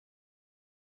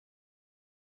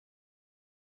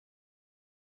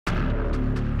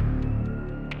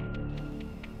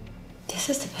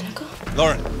this the Pinnacle?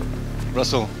 Lauren,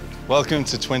 Russell, welcome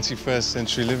to 21st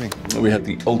Century Living. We have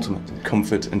the ultimate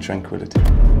comfort and tranquility.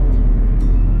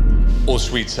 All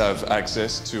suites have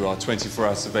access to our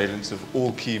 24-hour surveillance of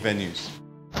all key venues.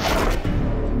 I'll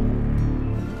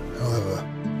have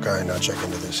a guy now check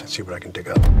into this and see what I can dig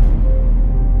up.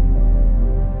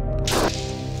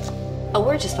 A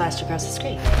word just flashed across the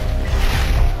screen.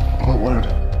 What word?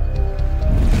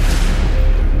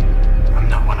 I'm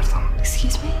not one of them.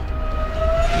 Excuse me?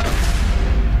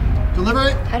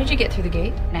 Delivery? How did you get through the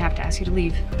gate? And I have to ask you to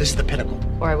leave, This is the Pinnacle.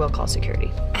 or I will call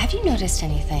security. Have you noticed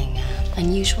anything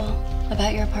unusual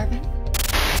about your apartment?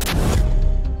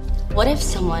 What if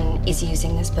someone is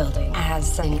using this building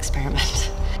as an experiment?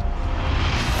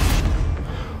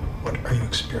 What are you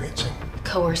experiencing?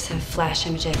 Coercive flash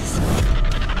images.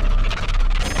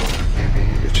 Maybe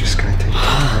it's just gonna take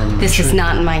time. This is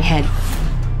not in my head.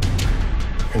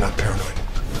 You're not paranoid.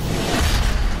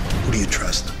 Who do you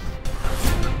trust?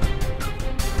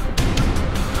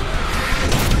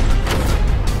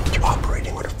 You're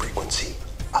operating on a frequency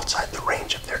outside the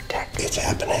range of their tech. It's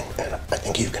happening, and I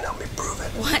think you can help me prove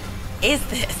it. What is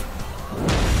this?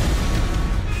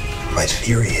 My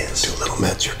theory is too little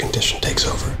meds, your condition takes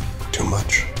over. Too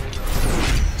much,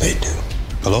 they do.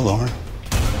 Hello, Lauren.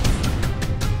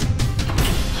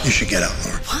 You should get out,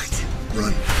 Lauren. What?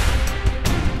 Run.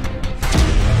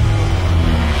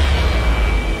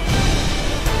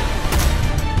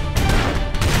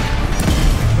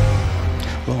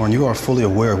 Lauren, you are fully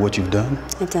aware of what you've done?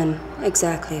 I've done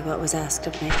exactly what was asked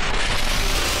of me.